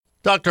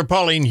Dr.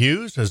 Pauline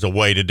Hughes is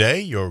away today.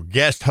 Your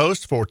guest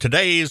host for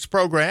today's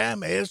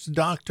program is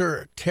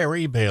Dr.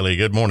 Terry Bailey.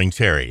 Good morning,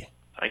 Terry.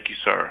 Thank you,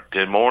 sir.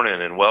 Good morning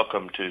and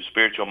welcome to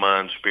Spiritual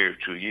Mind,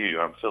 Spiritual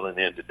You. I'm filling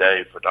in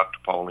today for Dr.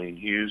 Pauline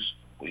Hughes.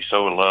 We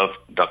so love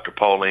Dr.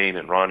 Pauline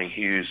and Ronnie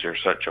Hughes. They're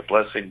such a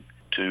blessing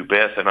to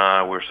Beth and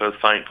I. We're so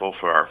thankful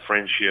for our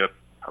friendship,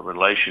 our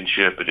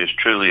relationship. It is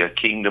truly a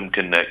kingdom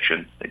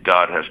connection that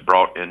God has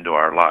brought into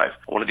our life.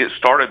 I want to get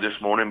started this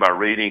morning by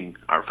reading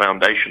our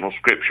foundational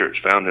scripture. It's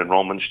found in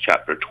Romans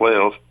chapter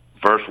 12,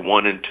 verse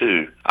 1 and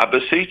 2. I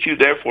beseech you,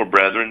 therefore,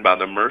 brethren, by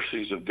the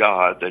mercies of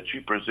God, that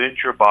you present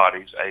your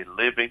bodies a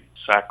living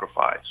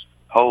sacrifice,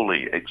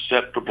 holy,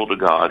 acceptable to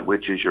God,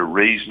 which is your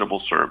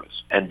reasonable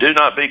service. And do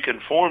not be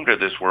conformed to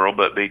this world,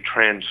 but be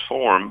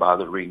transformed by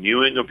the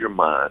renewing of your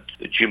mind,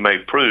 that you may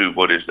prove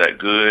what is that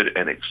good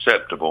and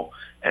acceptable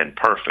and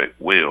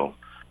perfect will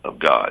of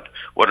God.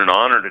 What an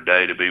honor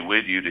today to be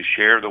with you to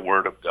share the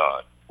Word of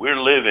God. We're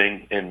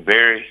living in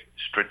very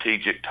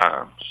strategic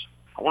times.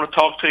 I want to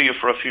talk to you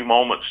for a few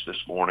moments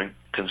this morning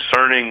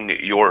concerning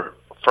your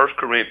 1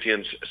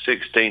 Corinthians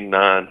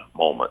 16:9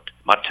 moment.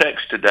 My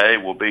text today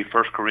will be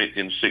 1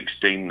 Corinthians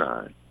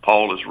 16:9.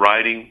 Paul is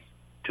writing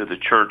to the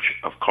church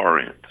of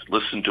Corinth.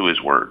 Listen to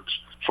his words.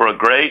 For a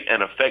great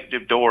and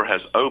effective door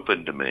has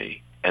opened to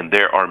me, and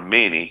there are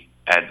many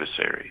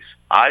adversaries.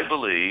 I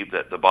believe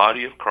that the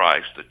body of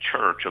Christ, the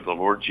church of the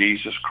Lord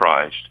Jesus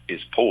Christ,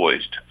 is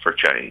poised for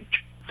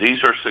change.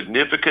 These are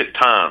significant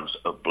times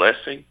of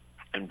blessing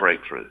and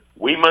breakthrough.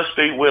 We must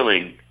be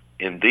willing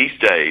in these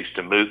days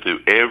to move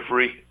through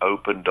every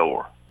open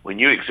door. When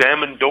you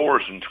examine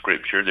doors in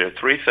Scripture, there are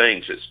three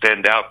things that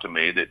stand out to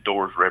me that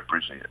doors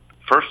represent.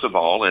 First of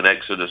all, in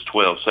Exodus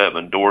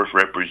 12:7, doors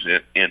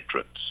represent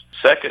entrance.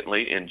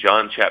 Secondly, in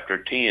John chapter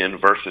 10,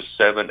 verses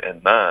 7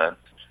 and 9,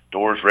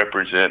 doors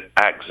represent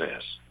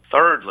access.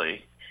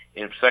 Thirdly,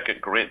 in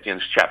 2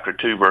 Corinthians chapter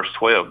 2, verse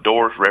 12,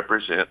 doors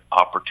represent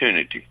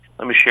opportunity.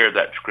 Let me share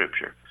that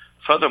scripture.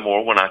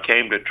 Furthermore, when I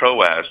came to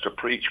Troas to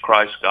preach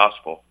Christ's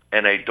gospel,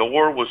 and a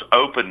door was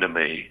opened to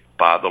me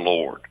by the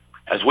Lord.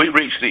 As we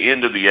reach the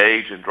end of the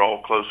age and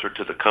draw closer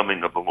to the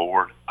coming of the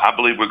Lord, I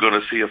believe we're going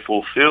to see a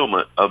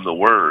fulfillment of the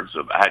words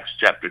of Acts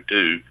chapter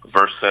 2,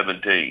 verse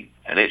 17.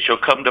 And it shall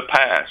come to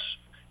pass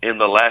in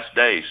the last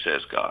days,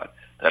 says God,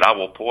 that I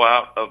will pour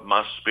out of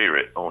my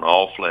spirit on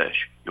all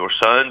flesh. Your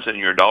sons and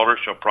your daughters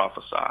shall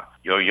prophesy.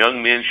 Your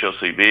young men shall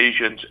see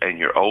visions, and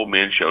your old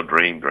men shall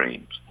dream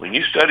dreams. When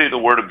you study the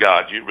Word of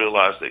God, you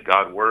realize that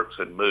God works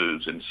and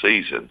moves in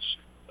seasons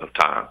of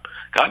time.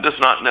 God does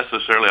not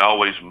necessarily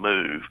always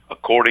move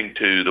according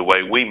to the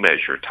way we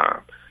measure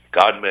time.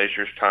 God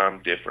measures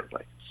time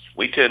differently.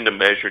 We tend to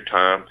measure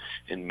time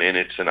in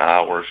minutes and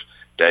hours,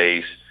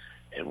 days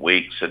and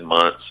weeks and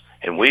months.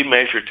 And we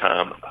measure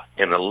time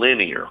in a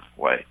linear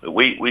way.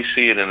 We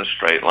see it in a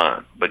straight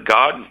line. But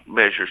God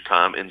measures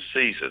time in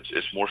seasons.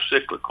 It's more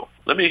cyclical.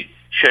 Let me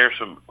share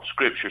some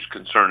scriptures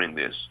concerning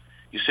this.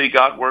 You see,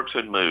 God works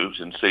and moves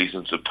in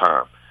seasons of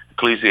time.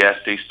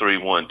 Ecclesiastes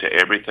 3:1, to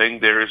everything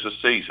there is a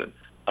season,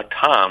 a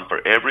time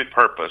for every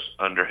purpose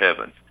under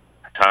heaven,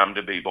 a time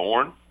to be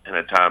born and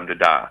a time to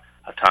die,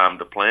 a time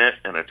to plant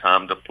and a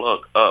time to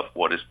pluck up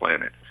what is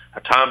planted,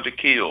 a time to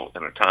kill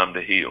and a time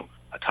to heal,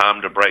 a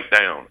time to break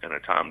down and a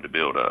time to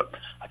build up,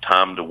 a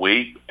time to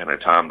weep and a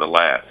time to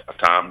laugh, a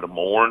time to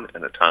mourn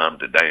and a time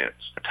to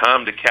dance, a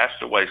time to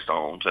cast away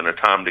stones and a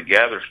time to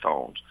gather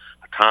stones,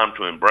 a time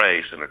to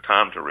embrace and a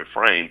time to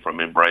refrain from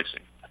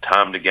embracing, a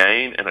time to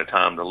gain and a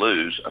time to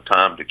lose, a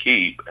time to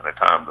keep and a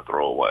time to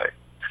throw away,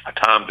 a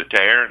time to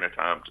tear and a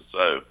time to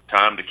sow, a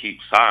time to keep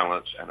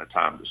silence and a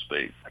time to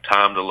speak, a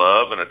time to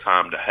love and a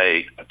time to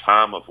hate, a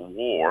time of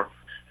war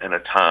and a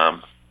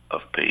time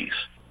of peace.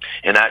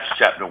 In Acts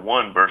chapter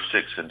 1, verse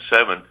 6 and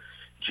 7,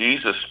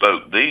 Jesus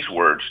spoke these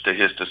words to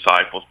his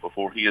disciples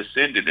before he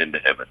ascended into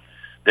heaven.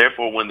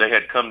 Therefore, when they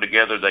had come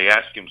together, they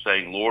asked him,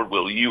 saying, Lord,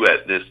 will you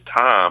at this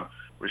time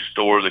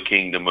restore the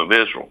kingdom of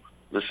Israel?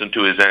 Listen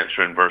to his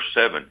answer in verse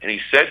 7. And he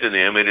said to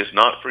them, it is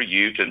not for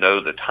you to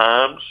know the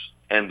times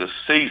and the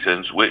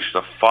seasons which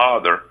the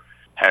Father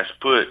has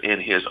put in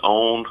his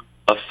own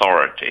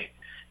authority.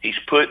 He's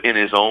put in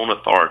his own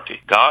authority.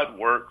 God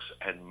works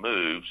and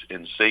moves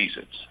in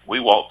seasons.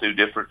 We walk through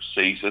different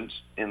seasons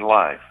in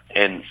life.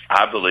 And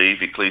I believe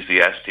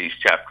Ecclesiastes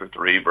chapter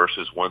 3,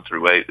 verses 1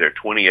 through 8, there are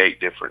 28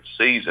 different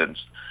seasons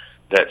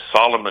that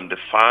Solomon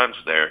defines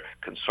there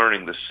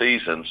concerning the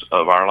seasons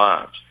of our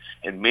lives.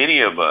 And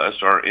many of us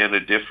are in a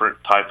different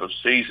type of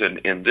season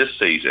in this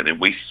season, and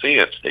we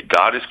sense that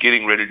God is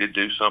getting ready to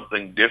do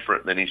something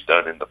different than he's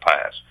done in the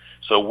past.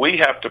 So we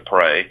have to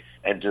pray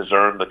and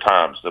discern the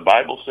times. The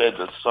Bible said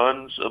the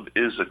sons of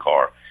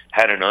Issachar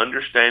had an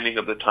understanding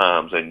of the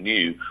times and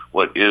knew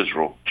what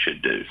Israel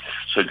should do.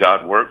 So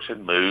God works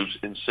and moves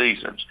in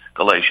seasons.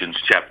 Galatians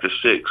chapter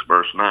 6,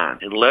 verse 9.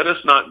 And let us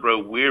not grow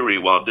weary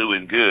while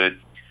doing good,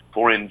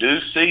 for in due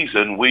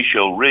season we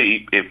shall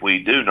reap if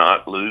we do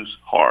not lose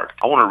heart.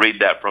 I want to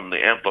read that from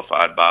the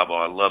Amplified Bible.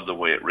 I love the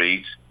way it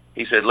reads.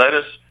 He said, let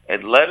us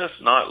And let us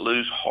not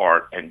lose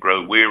heart and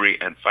grow weary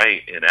and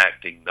faint in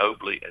acting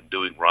nobly and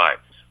doing right.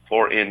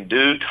 For in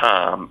due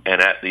time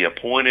and at the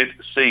appointed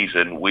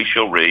season we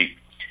shall reap,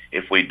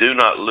 if we do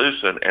not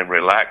loosen and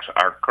relax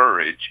our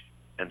courage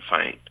and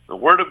faint. The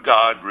Word of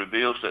God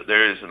reveals that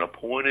there is an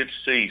appointed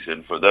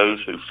season for those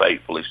who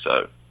faithfully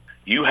sow.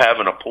 You have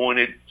an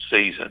appointed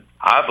season.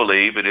 I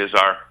believe it is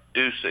our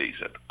due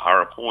season,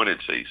 our appointed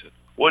season.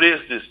 What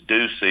is this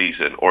due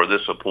season or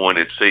this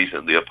appointed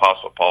season the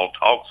Apostle Paul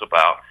talks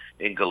about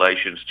in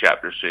Galatians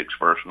chapter 6,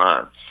 verse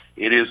 9?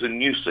 It is a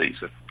new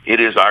season. It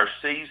is our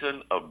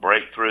season of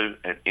breakthrough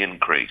and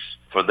increase.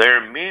 For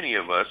there are many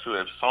of us who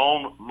have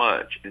sown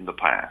much in the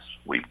past.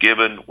 We've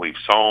given, we've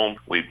sown,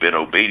 we've been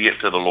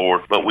obedient to the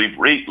Lord, but we've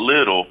reaped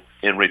little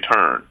in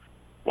return.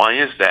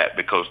 Why is that?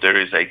 Because there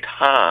is a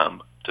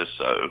time to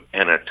sow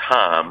and a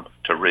time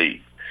to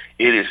reap.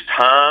 It is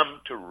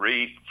time to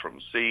reap from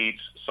seeds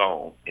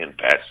sown in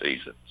past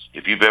seasons.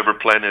 If you've ever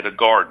planted a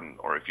garden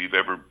or if you've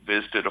ever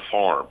visited a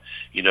farm,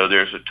 you know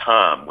there's a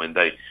time when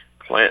they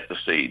plant the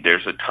seed.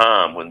 There's a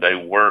time when they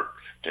work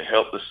to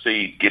help the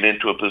seed get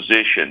into a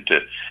position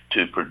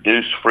to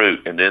produce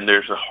fruit. And then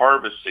there's a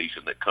harvest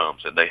season that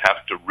comes, and they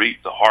have to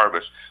reap the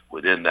harvest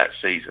within that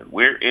season.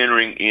 We're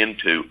entering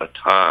into a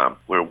time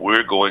where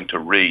we're going to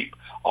reap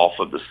off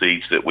of the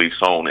seeds that we've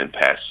sown in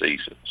past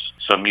seasons.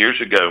 Some years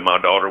ago, my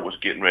daughter was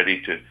getting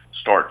ready to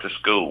start to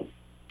school.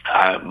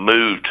 I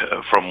moved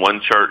from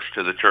one church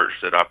to the church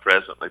that I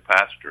presently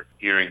pastor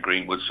here in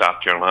Greenwood,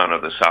 South Carolina,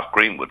 the South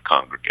Greenwood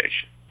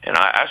congregation. And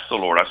I asked the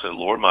Lord, I said,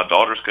 Lord, my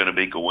daughter's going to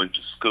be going to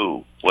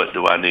school. What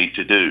do I need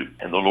to do?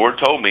 And the Lord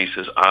told me, he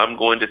says, I'm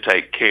going to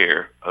take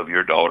care of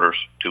your daughter's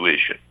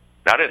tuition.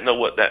 Now, I didn't know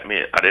what that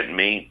meant. I didn't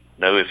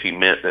know if he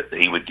meant that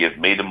he would give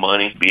me the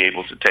money to be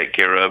able to take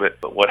care of it.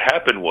 But what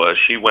happened was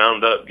she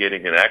wound up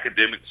getting an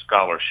academic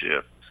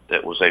scholarship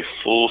that was a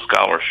full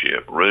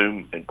scholarship,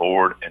 room and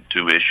board and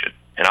tuition.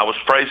 And I was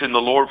praising the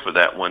Lord for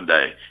that one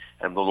day.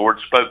 And the Lord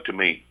spoke to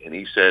me, and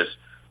he says,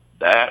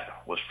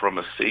 that was from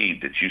a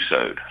seed that you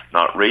sowed,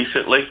 not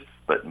recently,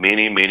 but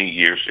many, many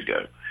years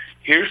ago.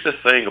 Here's the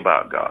thing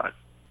about God.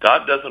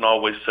 God doesn't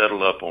always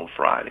settle up on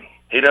Friday.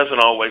 He doesn't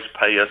always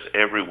pay us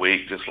every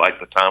week just like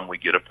the time we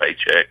get a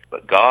paycheck.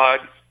 But God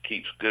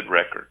keeps good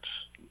records.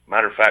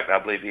 Matter of fact, I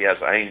believe he has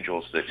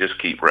angels that just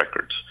keep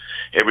records.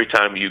 Every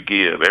time you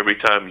give, every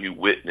time you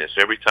witness,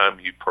 every time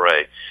you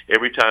pray,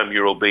 every time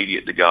you're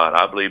obedient to God,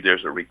 I believe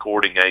there's a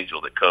recording angel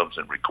that comes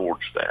and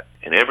records that.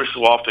 And every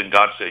so often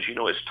God says, you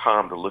know, it's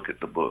time to look at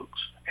the books.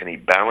 And he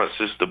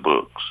balances the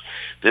books.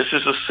 This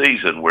is a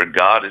season where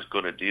God is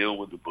going to deal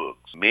with the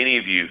books. Many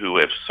of you who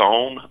have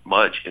sown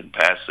much in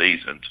past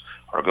seasons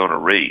are going to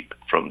reap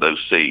from those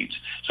seeds.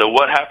 So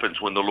what happens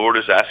when the Lord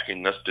is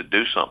asking us to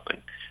do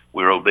something?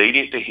 We're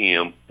obedient to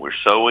him, we're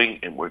sowing,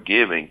 and we're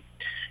giving.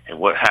 And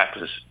what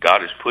happens,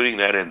 God is putting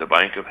that in the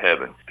bank of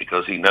heaven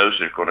because he knows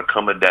there's going to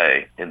come a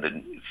day in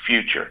the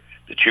future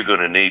that you're going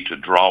to need to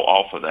draw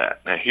off of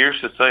that. Now,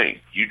 here's the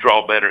thing. You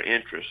draw better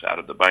interest out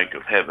of the bank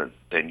of heaven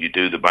than you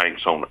do the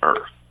banks on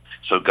earth.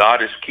 So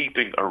God is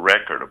keeping a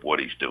record of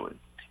what he's doing.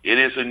 It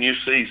is a new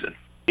season.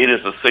 It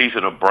is a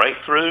season of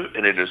breakthrough,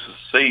 and it is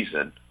a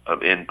season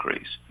of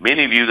increase.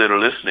 Many of you that are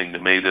listening to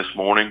me this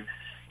morning,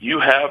 you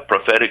have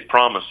prophetic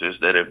promises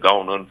that have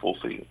gone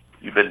unfulfilled.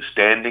 You've been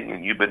standing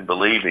and you've been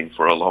believing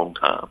for a long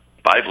time.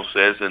 The Bible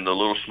says in the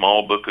little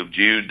small book of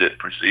Jude that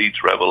precedes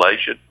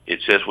Revelation,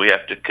 it says we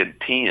have to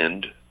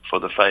contend for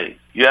the faith.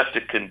 You have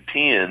to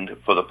contend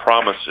for the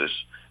promises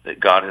that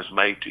God has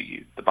made to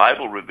you. The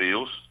Bible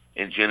reveals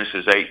in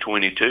Genesis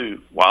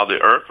 8:22, while the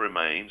earth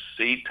remains,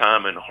 seed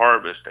time and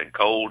harvest and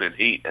cold and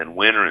heat and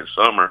winter and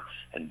summer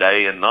and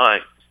day and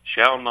night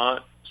shall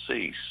not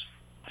cease.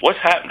 What's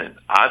happening?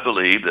 I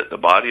believe that the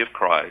body of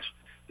Christ,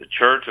 the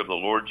church of the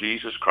Lord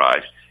Jesus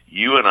Christ,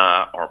 you and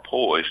I are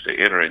poised to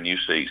enter a new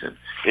season.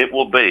 It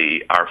will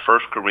be our 1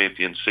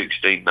 Corinthians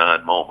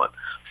 16:9 moment.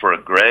 For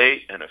a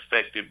great and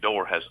effective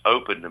door has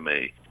opened to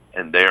me,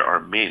 and there are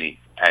many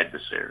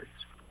adversaries.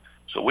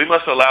 So we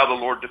must allow the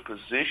Lord to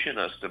position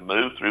us to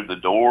move through the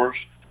doors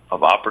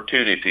of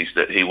opportunities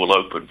that he will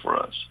open for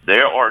us.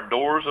 There are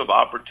doors of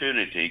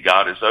opportunity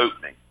God is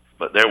opening,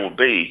 but there will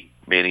be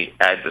many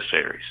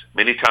adversaries.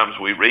 Many times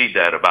we read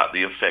that about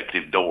the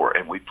effective door,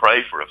 and we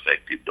pray for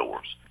effective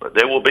doors. But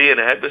there will be an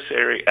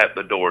adversary at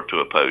the door to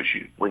oppose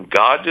you. When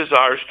God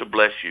desires to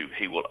bless you,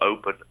 he will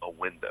open a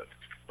window.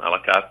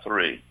 Malachi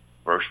 3,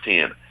 verse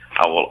 10,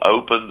 I will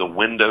open the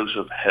windows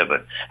of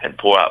heaven and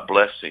pour out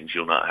blessings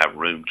you'll not have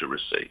room to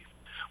receive.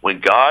 When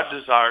God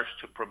desires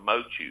to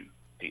promote you,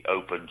 he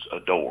opens a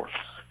door.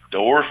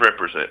 Doors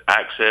represent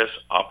access,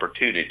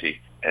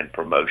 opportunity, and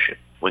promotion.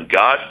 When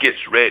God gets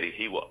ready,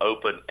 he will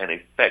open an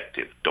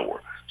effective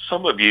door.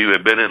 Some of you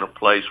have been in a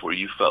place where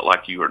you felt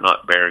like you are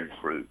not bearing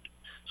fruit.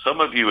 Some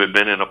of you have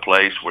been in a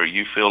place where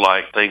you feel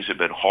like things have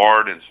been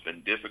hard and it's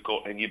been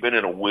difficult, and you've been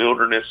in a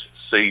wilderness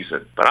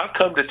season. But I've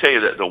come to tell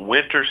you that the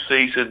winter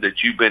season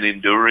that you've been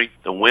enduring,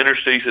 the winter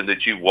season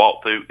that you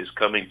walked through is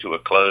coming to a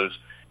close,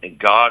 and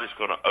God is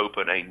going to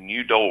open a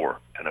new door,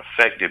 an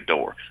effective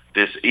door.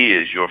 This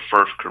is your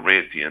 1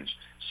 Corinthians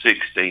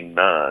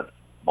 16:9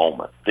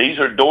 moment. These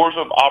are doors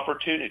of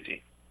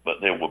opportunity,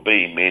 but there will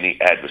be many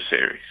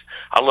adversaries.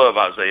 I love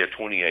Isaiah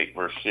 28,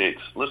 verse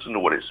 6. Listen to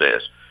what it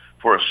says.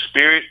 For a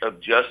spirit of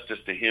justice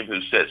to him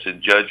who sits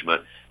in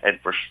judgment, and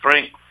for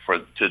strength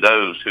to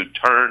those who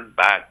turn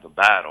back the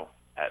battle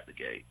at the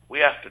gate. We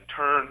have to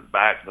turn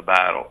back the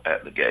battle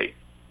at the gate.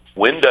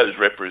 Windows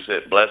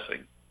represent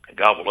blessing, and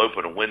God will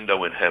open a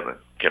window in heaven.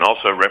 Can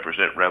also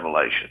represent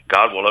revelation.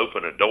 God will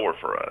open a door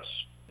for us.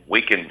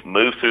 We can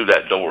move through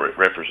that door. It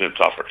represents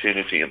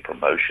opportunity and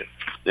promotion.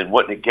 Then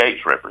what do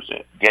gates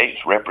represent? Gates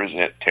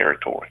represent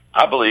territory.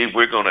 I believe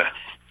we're going to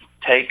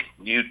take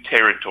new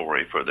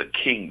territory for the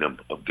kingdom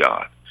of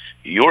God.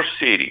 Your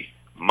city,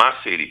 my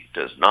city,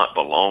 does not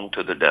belong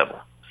to the devil.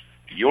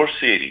 Your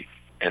city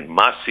and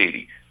my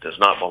city does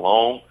not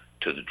belong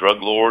to the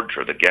drug lords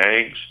or the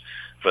gangs,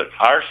 but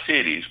our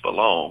cities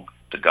belong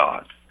to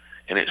God.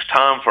 And it's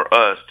time for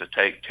us to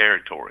take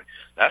territory.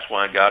 That's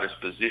why God is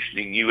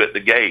positioning you at the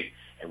gate,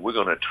 and we're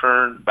going to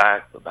turn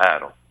back the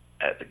battle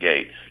at the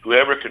gate.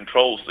 Whoever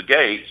controls the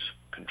gates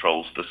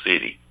controls the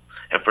city.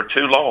 And for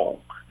too long,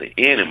 the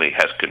enemy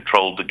has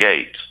controlled the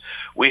gates.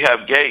 We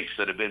have gates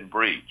that have been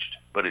breached,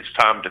 but it's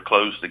time to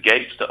close the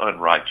gates to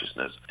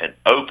unrighteousness and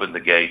open the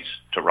gates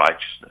to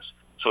righteousness.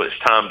 So it's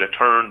time to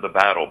turn the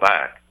battle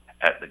back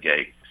at the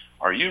gate.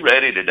 Are you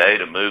ready today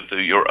to move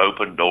through your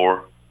open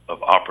door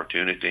of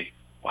opportunity?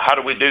 Well, how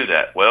do we do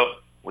that? Well,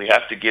 we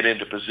have to get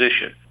into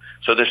position.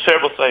 So there's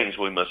several things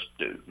we must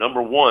do.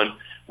 Number one,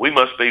 we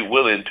must be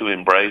willing to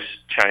embrace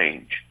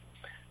change.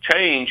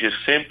 Change is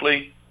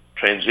simply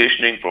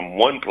transitioning from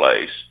one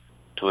place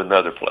to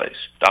another place.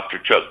 Dr.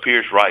 Chuck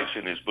Pierce writes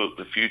in his book,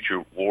 The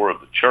Future War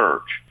of the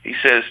Church, he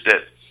says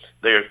that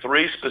there are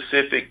three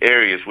specific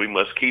areas we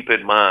must keep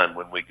in mind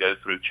when we go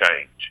through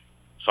change.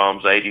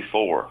 Psalms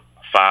 84,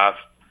 5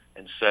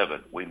 and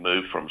 7, we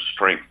move from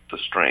strength to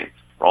strength.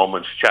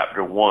 Romans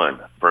chapter 1,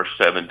 verse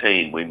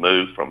 17, we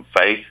move from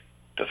faith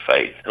to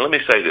faith. And let me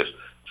say this,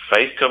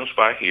 faith comes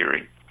by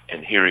hearing,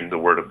 and hearing the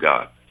word of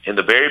God. In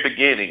the very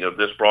beginning of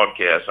this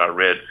broadcast, I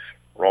read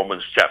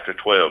Romans chapter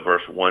 12,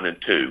 verse 1 and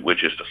 2,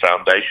 which is the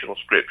foundational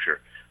scripture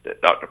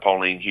that Dr.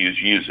 Pauline Hughes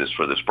uses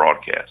for this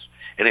broadcast.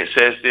 And it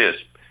says this,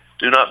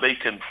 do not be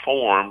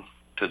conformed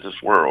to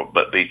this world,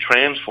 but be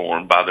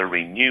transformed by the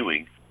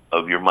renewing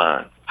of your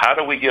mind. How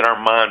do we get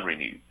our mind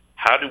renewed?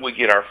 How do we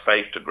get our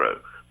faith to grow?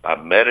 By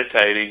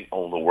meditating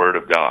on the word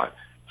of God.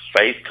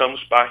 Faith comes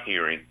by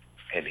hearing,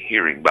 and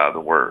hearing by the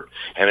word.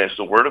 And as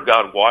the word of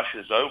God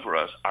washes over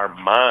us, our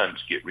minds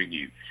get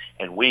renewed.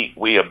 And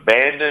we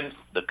abandon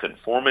the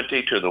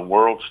conformity to the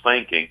world's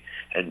thinking,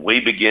 and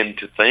we begin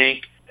to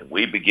think, and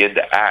we begin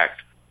to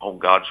act on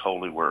God's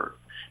holy word.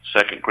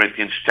 2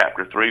 Corinthians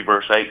chapter 3,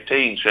 verse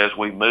 18 says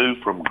we move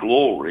from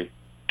glory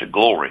to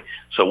glory.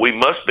 So we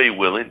must be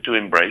willing to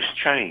embrace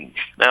change.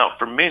 Now,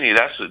 for many,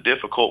 that's a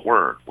difficult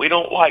word. We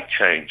don't like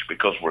change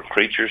because we're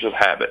creatures of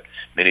habit.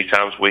 Many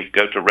times we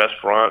go to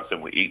restaurants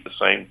and we eat the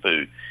same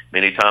food.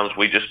 Many times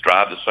we just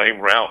drive the same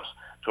routes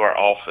to our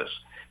office.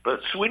 But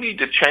so we need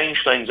to change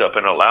things up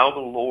and allow the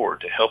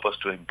Lord to help us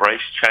to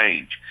embrace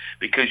change,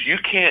 because you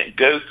can't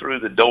go through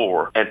the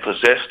door and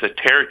possess the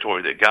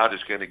territory that God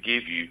is going to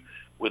give you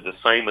with the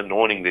same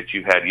anointing that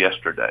you had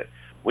yesterday.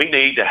 We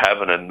need to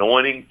have an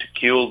anointing to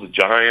kill the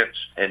giants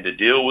and to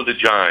deal with the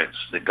giants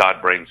that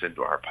God brings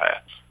into our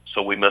path.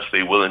 So we must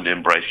be willing to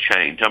embrace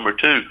change. Number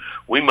two,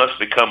 we must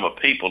become a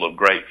people of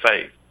great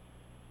faith.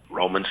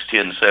 Romans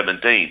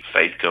 10:17,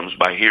 faith comes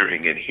by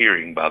hearing, and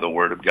hearing by the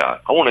word of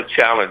God. I want to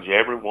challenge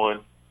everyone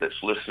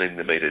that's listening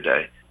to me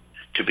today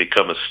to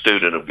become a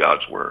student of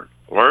God's word.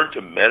 Learn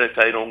to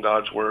meditate on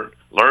God's word.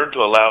 Learn to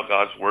allow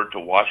God's word to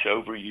wash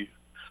over you.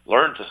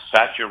 Learn to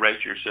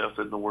saturate yourself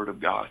in the word of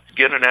God.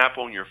 Get an app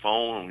on your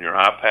phone, on your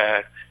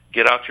iPad.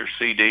 Get out your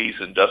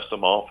CDs and dust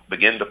them off.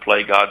 Begin to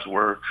play God's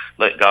word.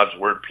 Let God's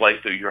word play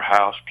through your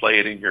house. Play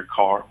it in your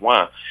car.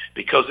 Why?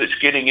 Because it's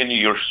getting into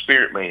your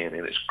spirit, man,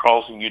 and it's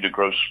causing you to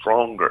grow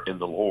stronger in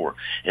the Lord.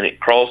 And it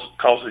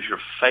causes your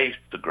faith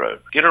to grow.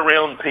 Get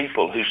around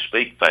people who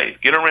speak faith.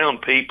 Get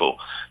around people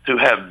who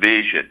have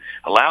vision.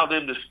 Allow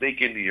them to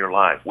speak into your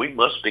life. We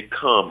must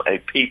become a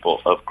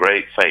people of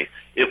great faith.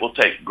 It will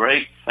take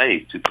great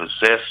faith to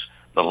possess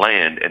the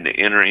land and to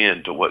enter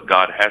into what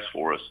God has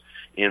for us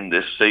in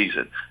this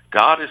season.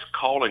 God is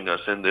calling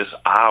us in this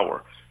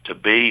hour to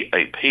be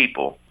a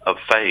people of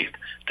faith,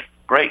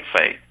 great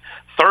faith.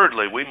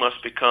 Thirdly, we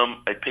must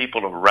become a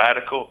people of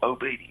radical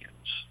obedience.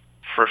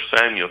 1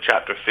 Samuel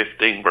chapter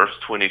 15, verse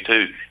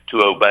 22,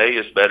 to obey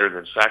is better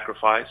than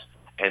sacrifice,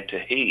 and to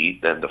heed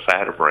than the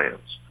fat of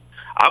rams.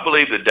 I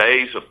believe the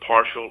days of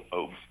partial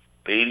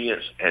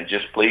obedience and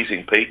just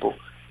pleasing people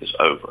is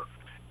over.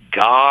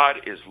 God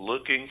is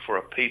looking for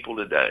a people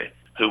today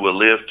who will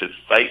live to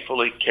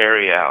faithfully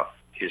carry out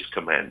his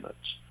commandments.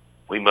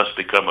 We must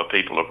become a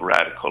people of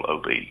radical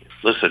obedience.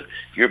 Listen,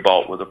 you're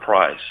bought with a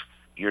price.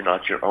 You're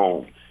not your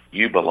own.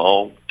 You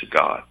belong to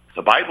God.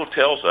 The Bible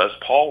tells us,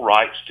 Paul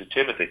writes to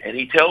Timothy, and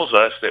he tells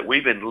us that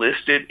we've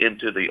enlisted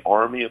into the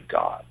army of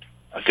God.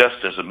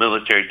 Augusta is a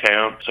military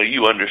town, so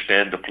you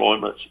understand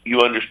deployments.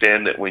 You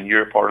understand that when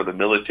you're part of the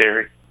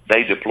military,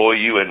 they deploy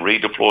you and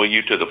redeploy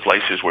you to the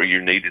places where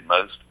you're needed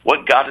most.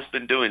 What God has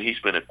been doing, He's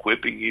been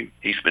equipping you,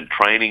 He's been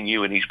training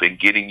you, and He's been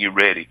getting you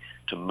ready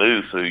to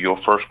move through your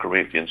 1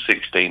 Corinthians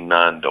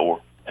 16:9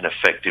 door, an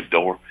effective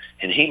door.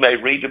 And He may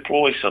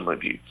redeploy some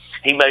of you.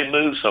 He may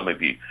move some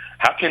of you.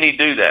 How can He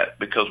do that?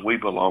 Because we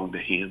belong to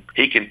Him.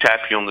 He can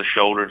tap you on the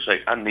shoulder and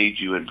say, I need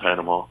you in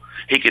Panama.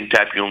 He can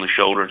tap you on the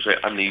shoulder and say,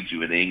 I need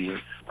you in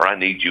England, or I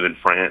need you in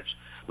France.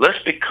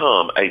 Let's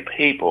become a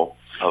people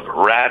of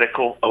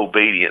radical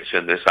obedience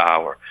in this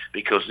hour,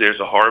 because there's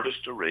a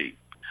harvest to reap.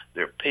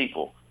 There are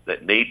people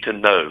that need to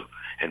know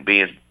and be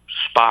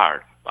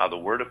inspired by the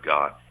Word of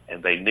God,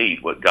 and they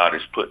need what God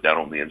has put down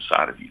on the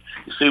inside of you.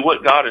 You see,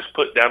 what God has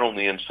put down on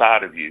the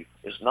inside of you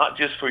is not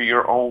just for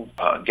your own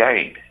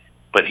gain,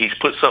 but He's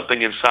put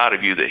something inside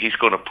of you that He's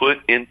going to put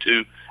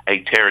into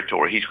a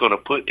territory. He's going to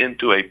put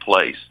into a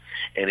place,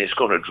 and it's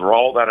going to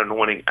draw that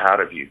anointing out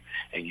of you,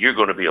 and you're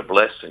going to be a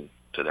blessing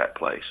to that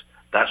place.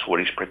 That's what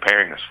He's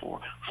preparing us for.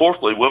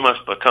 Fourthly, we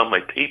must become a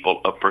people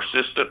of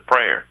persistent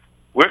prayer.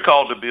 We're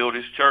called to build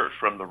His church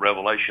from the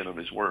revelation of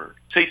His Word.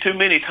 See, too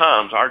many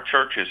times our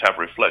churches have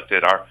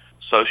reflected our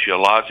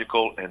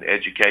sociological and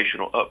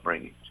educational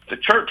upbringing. The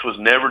church was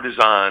never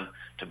designed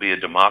to be a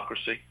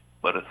democracy,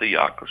 but a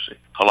theocracy.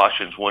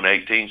 Colossians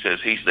 1:18 says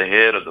He's the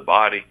head of the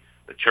body,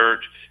 the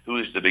church, who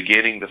is the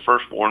beginning, the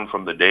firstborn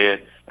from the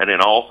dead, and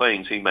in all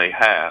things He may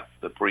have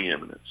the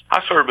preeminence.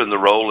 I serve in the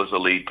role as a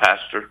lead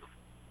pastor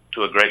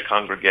to a great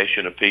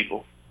congregation of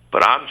people,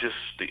 but I'm just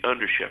the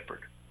under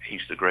shepherd.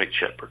 He's the great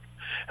shepherd.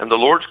 And the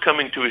Lord's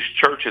coming to His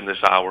church in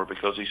this hour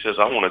because He says,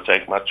 I want to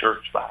take my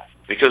church back,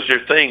 because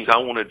there are things I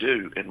want to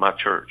do in my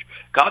church.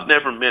 God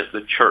never meant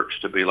the church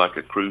to be like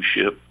a cruise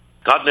ship.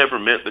 God never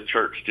meant the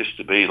church just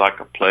to be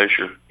like a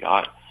pleasure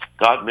yacht.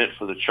 God meant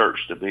for the church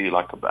to be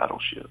like a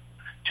battleship,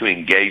 to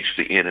engage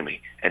the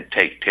enemy and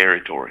take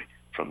territory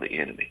from the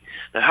enemy.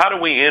 Now, how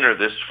do we enter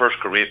this 1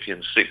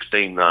 Corinthians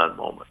 16:9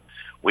 moment?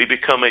 We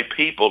become a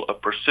people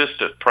of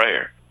persistent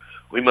prayer.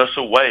 We must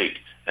awake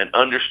and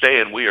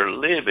understand we are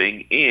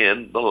living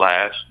in the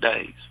last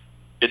days.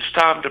 It's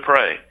time to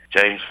pray.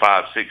 James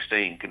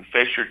 5:16,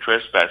 confess your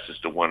trespasses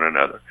to one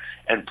another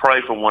and pray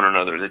for one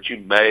another that you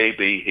may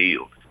be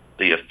healed.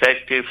 The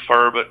effective,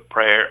 fervent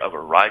prayer of a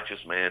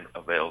righteous man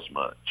avails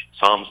much.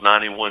 Psalms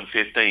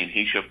 91:15,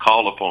 he shall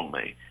call upon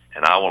me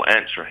and I will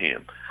answer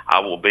him. I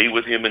will be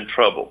with him in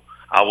trouble.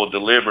 I will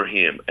deliver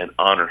him and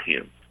honor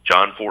him.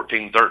 John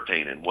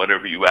 14:13, and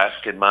whatever you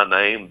ask in my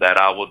name, that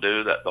I will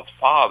do, that the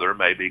Father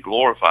may be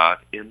glorified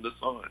in the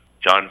Son.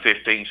 John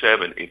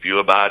 15:7, if you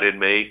abide in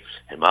me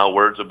and my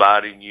words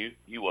abide in you,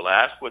 you will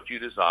ask what you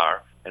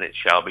desire, and it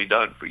shall be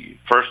done for you.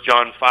 1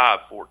 John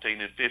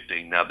 5:14 and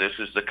 15, now this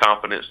is the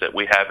confidence that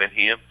we have in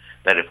Him,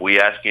 that if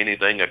we ask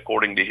anything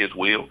according to His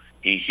will,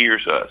 He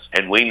hears us.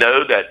 And we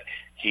know that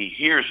He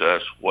hears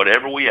us.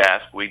 Whatever we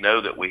ask, we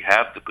know that we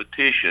have the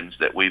petitions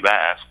that we've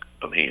asked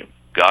of Him.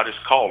 God is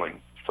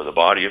calling for the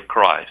body of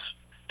Christ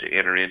to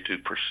enter into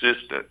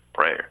persistent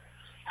prayer.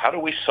 How do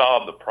we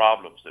solve the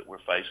problems that we're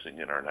facing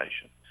in our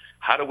nation?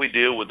 How do we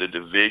deal with the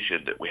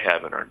division that we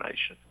have in our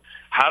nation?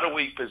 How do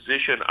we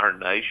position our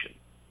nation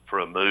for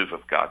a move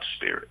of God's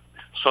Spirit?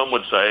 Some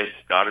would say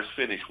God is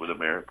finished with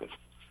America.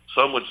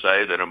 Some would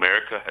say that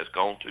America has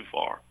gone too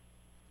far.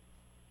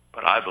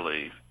 But I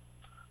believe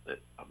that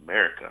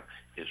America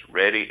is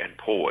ready and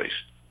poised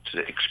to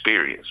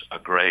experience a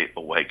great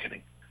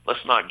awakening.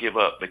 Let's not give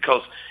up,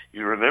 because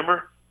you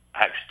remember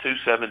Acts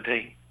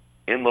 2:17,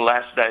 in the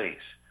last days.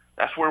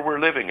 That's where we're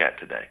living at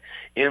today,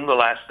 in the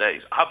last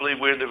days. I believe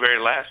we're in the very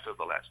last of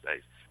the last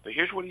days. But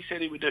here's what He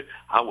said He would do.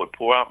 I would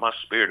pour out my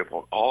Spirit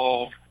upon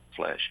all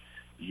flesh.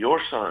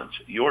 Your sons,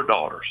 your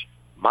daughters,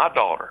 my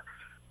daughter,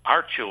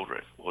 our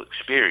children will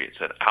experience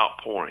an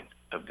outpouring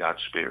of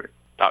God's Spirit.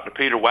 Dr.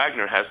 Peter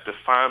Wagner has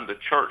defined the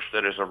church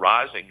that is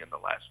arising in the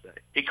last day.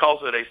 He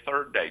calls it a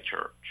third day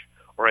church,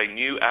 or a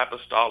new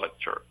apostolic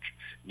church.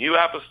 New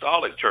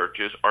apostolic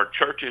churches are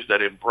churches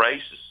that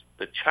embraces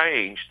the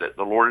change that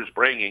the Lord is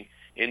bringing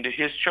into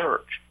His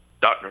church.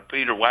 Dr.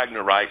 Peter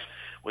Wagner writes,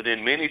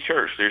 within many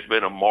churches there's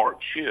been a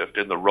marked shift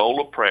in the role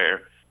of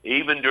prayer,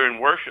 even during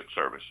worship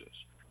services.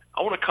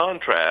 I want to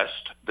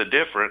contrast the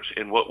difference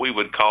in what we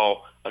would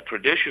call a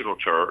traditional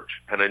church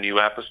and a new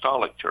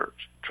apostolic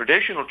church.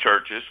 Traditional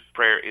churches,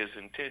 prayer is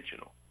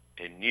intentional.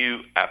 In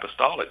new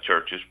apostolic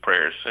churches,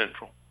 prayer is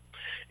central.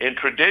 In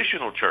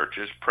traditional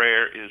churches,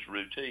 prayer is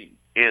routine.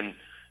 In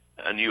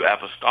a new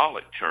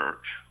apostolic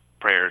church,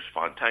 prayer is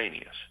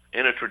spontaneous.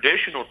 In a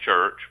traditional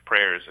church,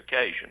 prayer is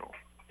occasional.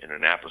 In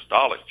an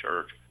apostolic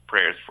church,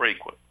 prayer is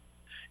frequent.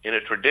 In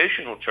a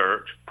traditional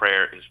church,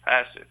 prayer is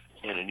passive.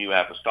 In a new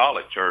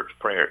apostolic church,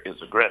 prayer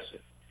is aggressive.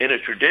 In a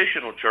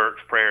traditional church,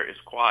 prayer is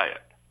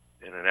quiet.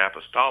 In an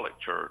apostolic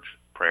church,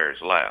 prayer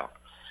is loud.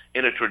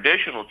 In a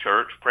traditional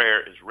church,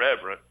 prayer is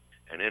reverent.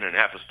 And in an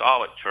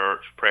apostolic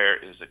church, prayer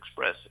is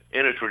expressive.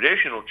 In a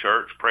traditional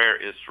church, prayer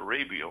is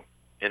cerebral.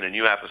 In a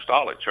New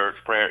Apostolic Church,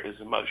 prayer is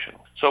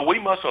emotional. So we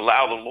must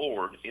allow the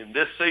Lord in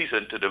this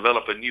season to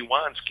develop a new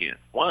wineskin.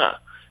 Why?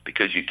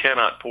 Because you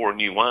cannot pour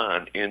new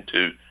wine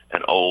into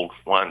an old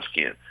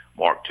wineskin.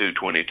 Mark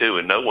 2:22,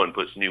 and no one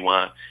puts new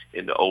wine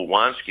into old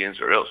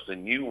wineskins, or else the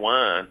new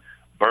wine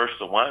bursts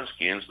the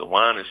wineskins, the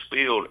wine is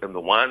spilled, and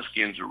the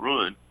wineskins are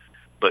ruined.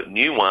 But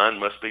new wine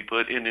must be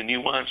put into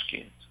new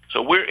wineskins.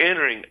 So we're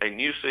entering a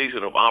new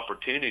season of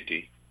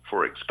opportunity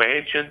for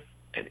expansion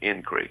and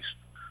increase.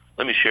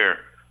 Let me share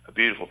a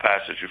beautiful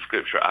passage of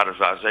Scripture out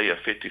of Isaiah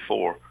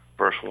 54,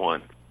 verse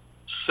 1.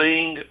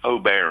 Sing, O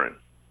barren,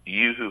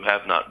 you who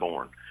have not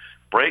borne.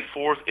 Break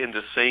forth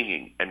into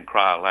singing and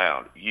cry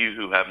aloud, you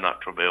who have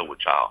not travailed with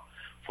child.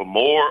 For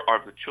more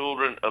are the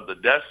children of the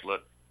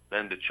desolate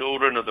than the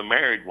children of the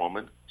married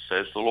woman,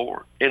 says the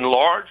Lord.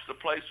 Enlarge the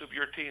place of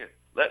your tent.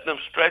 Let them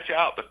stretch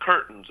out the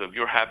curtains of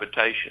your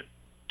habitation.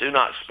 Do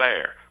not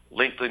spare.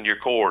 Lengthen your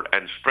cord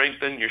and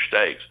strengthen your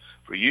stakes.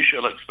 For you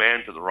shall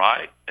expand to the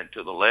right and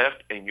to the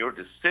left, and your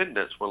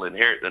descendants will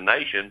inherit the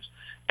nations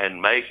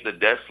and make the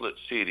desolate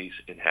cities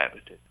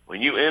inhabited.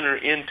 When you enter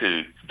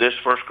into this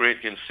 1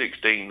 Corinthians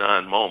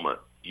 16:9 moment,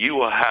 you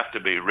will have to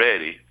be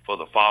ready for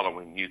the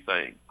following new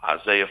thing.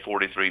 Isaiah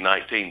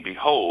 43:19,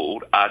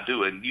 behold, I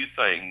do a new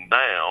thing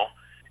now,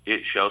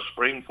 it shall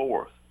spring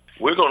forth.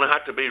 We're going to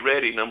have to be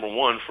ready, number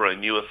one, for a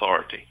new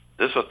authority.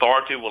 This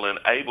authority will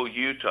enable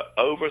you to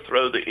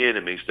overthrow the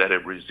enemies that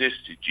have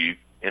resisted you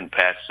in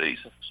past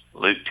seasons.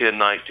 Luke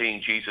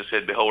 10:19, Jesus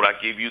said, behold,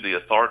 I give you the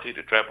authority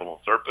to trample on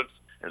serpents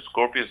and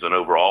scorpions and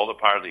over all the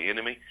power of the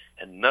enemy,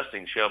 and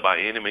nothing shall by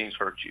any means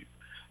hurt you.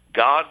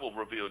 God will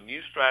reveal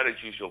new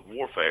strategies of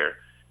warfare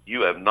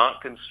you have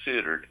not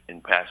considered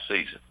in past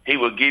seasons. He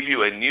will give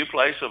you a new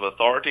place of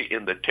authority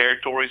in the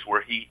territories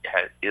where he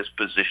is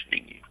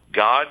positioning you.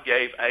 God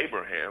gave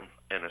Abraham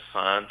an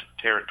assigned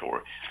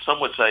territory.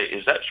 Some would say,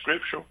 is that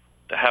scriptural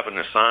to have an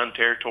assigned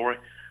territory?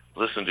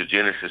 Listen to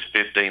Genesis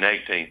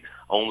 15:18.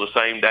 On the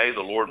same day,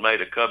 the Lord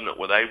made a covenant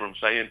with Abram,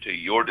 saying, to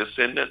your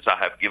descendants I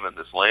have given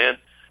this land,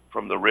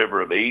 from the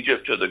river of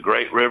Egypt to the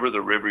great river,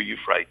 the river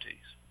Euphrates.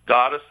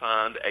 God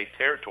assigned a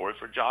territory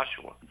for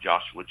Joshua.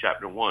 Joshua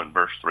chapter 1,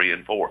 verse 3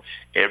 and 4.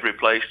 Every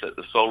place that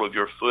the sole of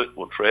your foot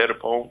will tread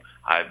upon,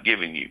 I have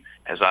given you.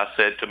 As I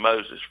said to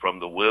Moses, from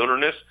the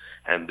wilderness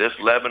and this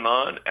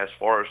Lebanon, as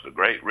far as the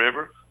great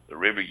river, the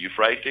river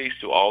Euphrates,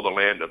 to all the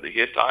land of the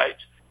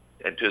Hittites,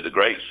 and to the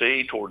great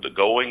sea, toward the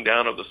going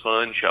down of the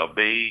sun, shall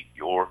be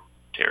your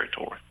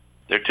territory.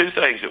 There are two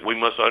things that we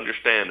must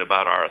understand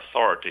about our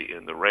authority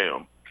in the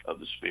realm of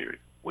the Spirit.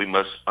 We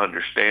must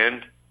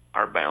understand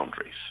our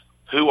boundaries.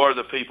 Who are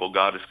the people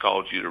God has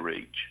called you to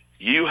reach?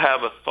 You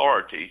have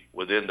authority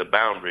within the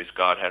boundaries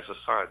God has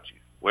assigned you.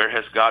 Where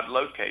has God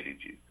located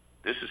you?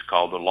 This is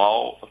called the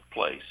law of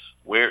place.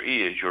 Where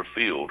is your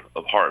field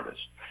of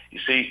harvest? You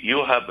see,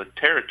 you'll have a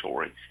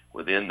territory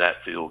within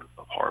that field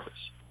of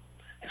harvest.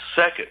 And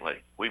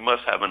secondly, we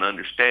must have an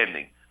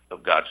understanding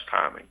of God's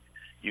timing.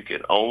 You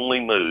can only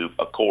move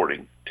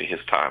according to his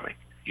timing.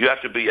 You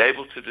have to be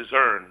able to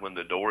discern when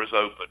the door is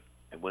open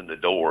and when the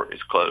door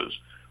is closed.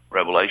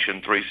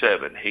 Revelation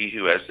 3:7, he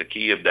who has the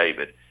key of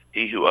David,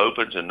 he who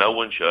opens and no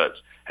one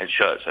shuts, and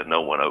shuts and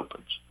no one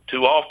opens.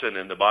 Too often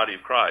in the body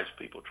of Christ,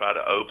 people try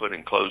to open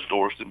and close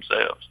doors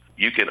themselves.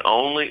 You can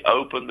only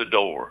open the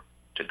door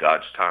to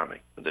God's timing.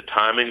 When the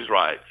timing is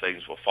right,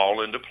 things will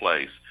fall into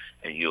place,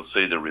 and you'll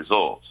see the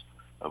results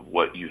of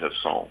what you have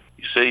sown.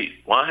 You see,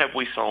 why have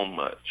we sown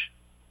much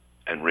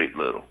and reaped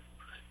little?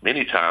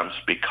 Many times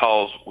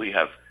because we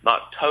have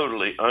not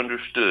totally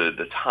understood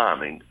the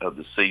timing of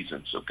the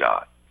seasons of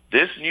God.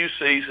 This new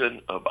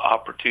season of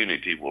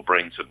opportunity will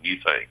bring some new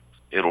things.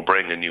 It'll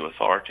bring a new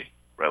authority.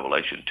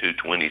 Revelation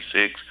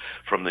 2:26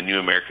 from the New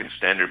American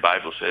Standard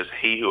Bible says,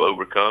 he who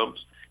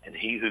overcomes and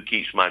he who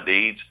keeps my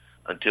deeds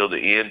until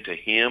the end, to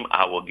him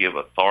I will give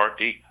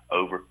authority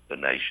over the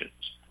nations.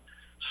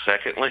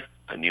 Secondly,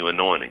 a new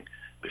anointing.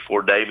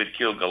 Before David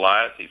killed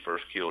Goliath, he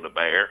first killed a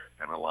bear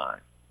and a lion.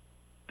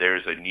 There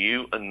is a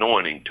new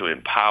anointing to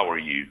empower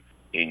you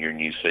in your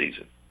new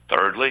season.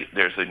 Thirdly,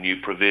 there's a new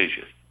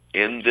provision.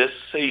 In this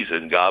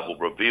season, God will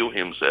reveal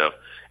himself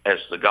as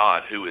the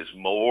God who is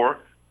more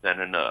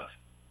than enough.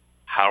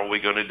 How are we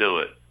going to do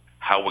it?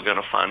 How are we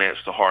going to finance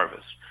the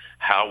harvest?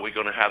 How are we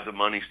going to have the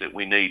monies that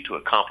we need to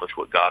accomplish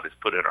what God has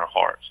put in our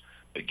hearts?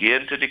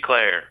 Begin to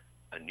declare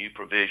a new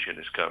provision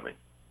is coming.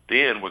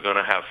 Then we're going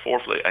to have,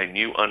 fourthly, a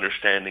new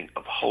understanding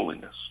of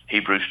holiness.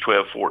 Hebrews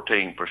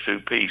 12:14, pursue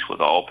peace with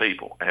all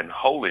people and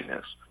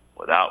holiness,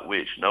 without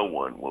which no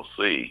one will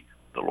see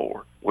the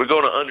Lord. We're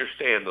going to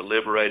understand the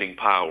liberating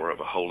power of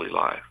a holy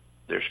life.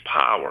 There's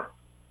power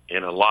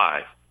in a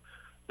life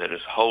that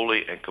is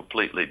wholly and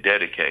completely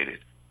dedicated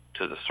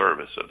to the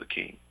service of the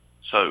King.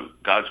 So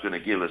God's going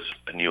to give us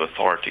a new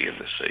authority in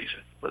this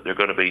season, but there are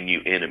going to be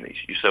new enemies.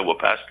 You say, well,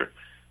 Pastor,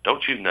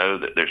 don't you know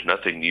that there's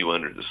nothing new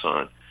under the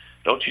sun?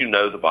 Don't you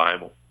know the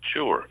Bible?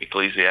 Sure.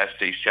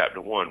 Ecclesiastes chapter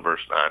 1,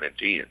 verse 9 and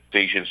 10.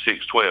 Ephesians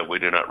 6:12, we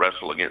do not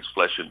wrestle against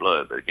flesh and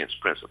blood, but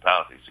against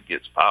principalities,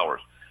 against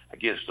powers,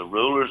 against the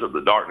rulers of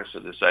the darkness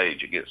of this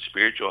age, against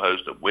spiritual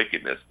hosts of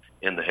wickedness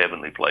in the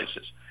heavenly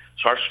places.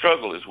 So our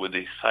struggle is with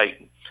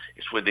Satan.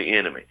 It's with the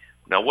enemy.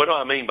 Now, what do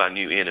I mean by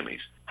new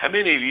enemies? How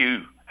many of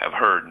you have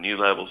heard new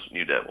levels,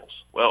 new devils?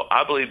 Well,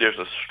 I believe there's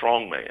a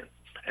strong man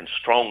and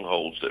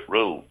strongholds that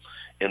rule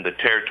in the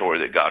territory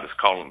that God is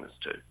calling us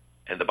to.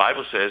 And the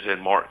Bible says in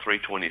Mark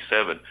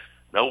 3:27,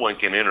 no one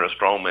can enter a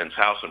strong man's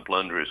house and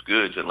plunder his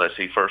goods unless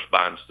he first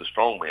binds the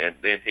strong man,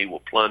 then he will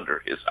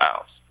plunder his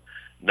house.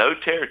 No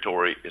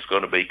territory is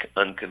going to be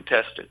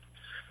uncontested.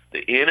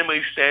 The enemy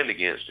you stand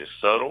against is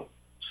subtle,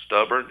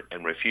 stubborn,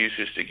 and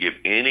refuses to give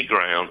any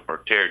ground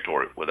or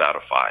territory without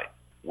a fight.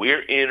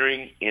 We're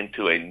entering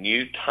into a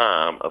new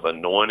time of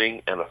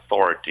anointing and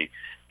authority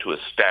to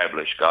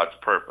establish God's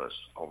purpose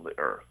on the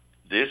earth.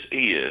 This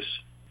is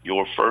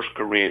your 1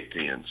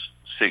 Corinthians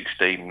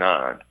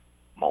 16:9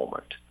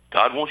 moment.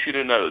 God wants you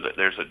to know that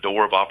there's a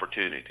door of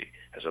opportunity.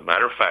 As a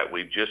matter of fact,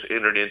 we've just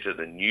entered into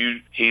the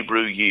new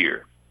Hebrew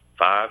year,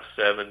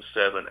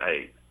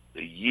 5778,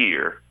 the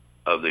year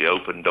of the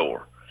open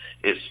door.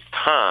 It's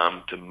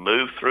time to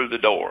move through the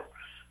door.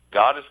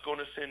 God is going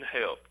to send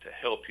help to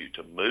help you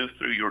to move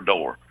through your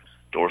door.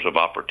 Doors of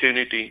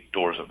opportunity,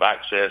 doors of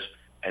access,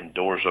 and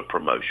doors of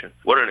promotion.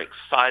 What an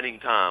exciting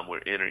time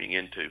we're entering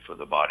into for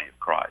the body of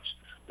Christ.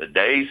 The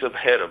days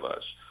ahead of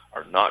us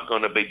are not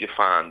going to be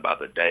defined by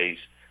the days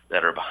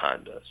that are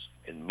behind us.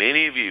 And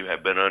many of you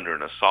have been under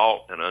an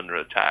assault and under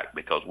attack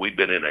because we've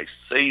been in a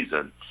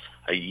season,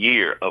 a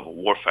year of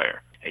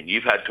warfare. And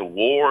you've had to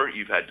war,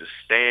 you've had to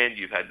stand,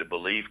 you've had to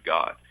believe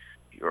God.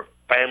 Your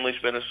family's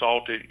been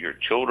assaulted, your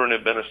children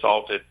have been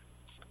assaulted,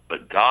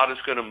 but God is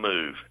going to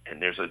move,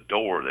 and there's a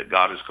door that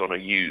God is going to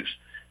use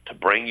to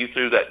bring you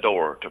through that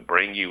door, to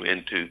bring you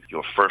into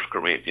your 1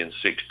 Corinthians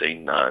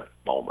 16:9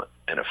 moment,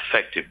 an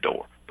effective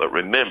door. But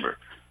remember,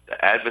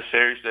 the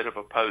adversaries that have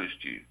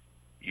opposed you,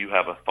 you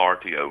have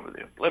authority over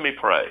them. Let me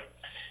pray,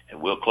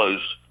 and we'll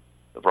close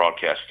the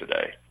broadcast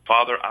today.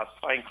 Father, I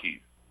thank you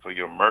for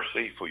your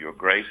mercy, for your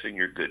grace, and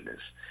your goodness.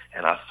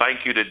 And I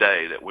thank you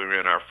today that we're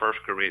in our 1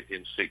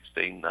 Corinthians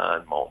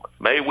 16:9 moment.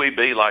 May we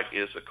be like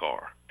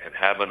Issachar and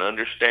have an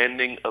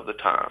understanding of the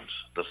times.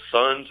 The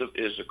sons of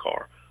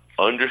Issachar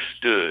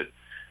understood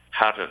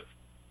how to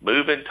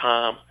move in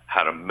time,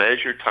 how to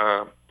measure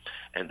time,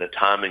 and the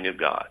timing of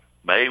God.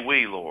 May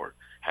we, Lord,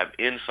 have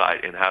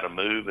insight in how to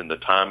move in the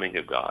timing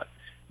of God.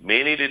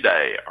 Many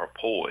today are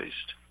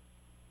poised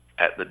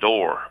at the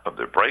door of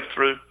their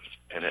breakthrough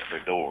and at the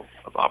door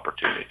of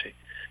opportunity.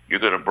 You're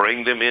going to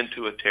bring them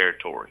into a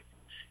territory.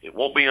 It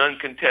won't be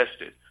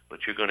uncontested, but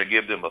you're going to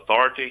give them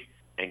authority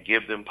and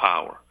give them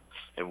power.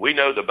 And we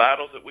know the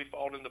battles that we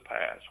fought in the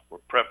past were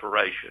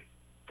preparation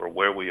for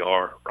where we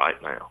are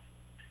right now.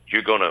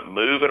 You're going to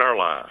move in our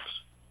lives,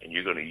 and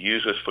you're going to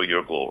use us for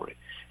your glory.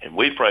 And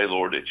we pray,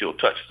 Lord, that you'll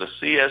touch the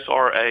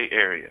CSRA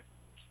area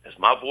as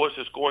my voice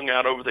is going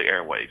out over the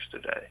airwaves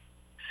today,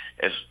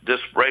 as this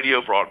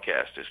radio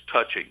broadcast is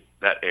touching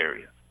that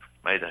area.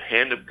 May the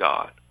hand of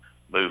God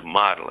move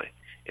mightily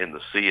in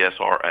the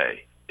CSRA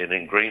and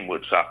in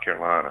Greenwood, South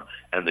Carolina,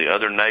 and the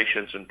other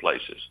nations and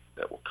places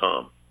that will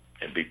come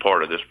and be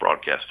part of this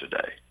broadcast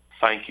today.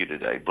 Thank you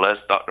today. Bless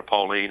Dr.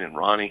 Pauline and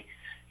Ronnie.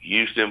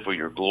 Use them for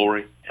your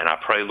glory. And I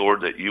pray,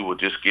 Lord, that you will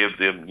just give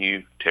them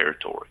new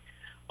territory.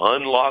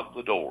 Unlock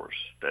the doors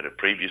that have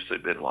previously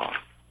been locked.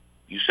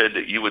 You said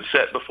that you would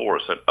set before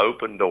us an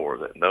open door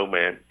that no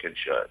man can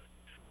shut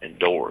and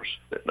doors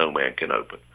that no man can open.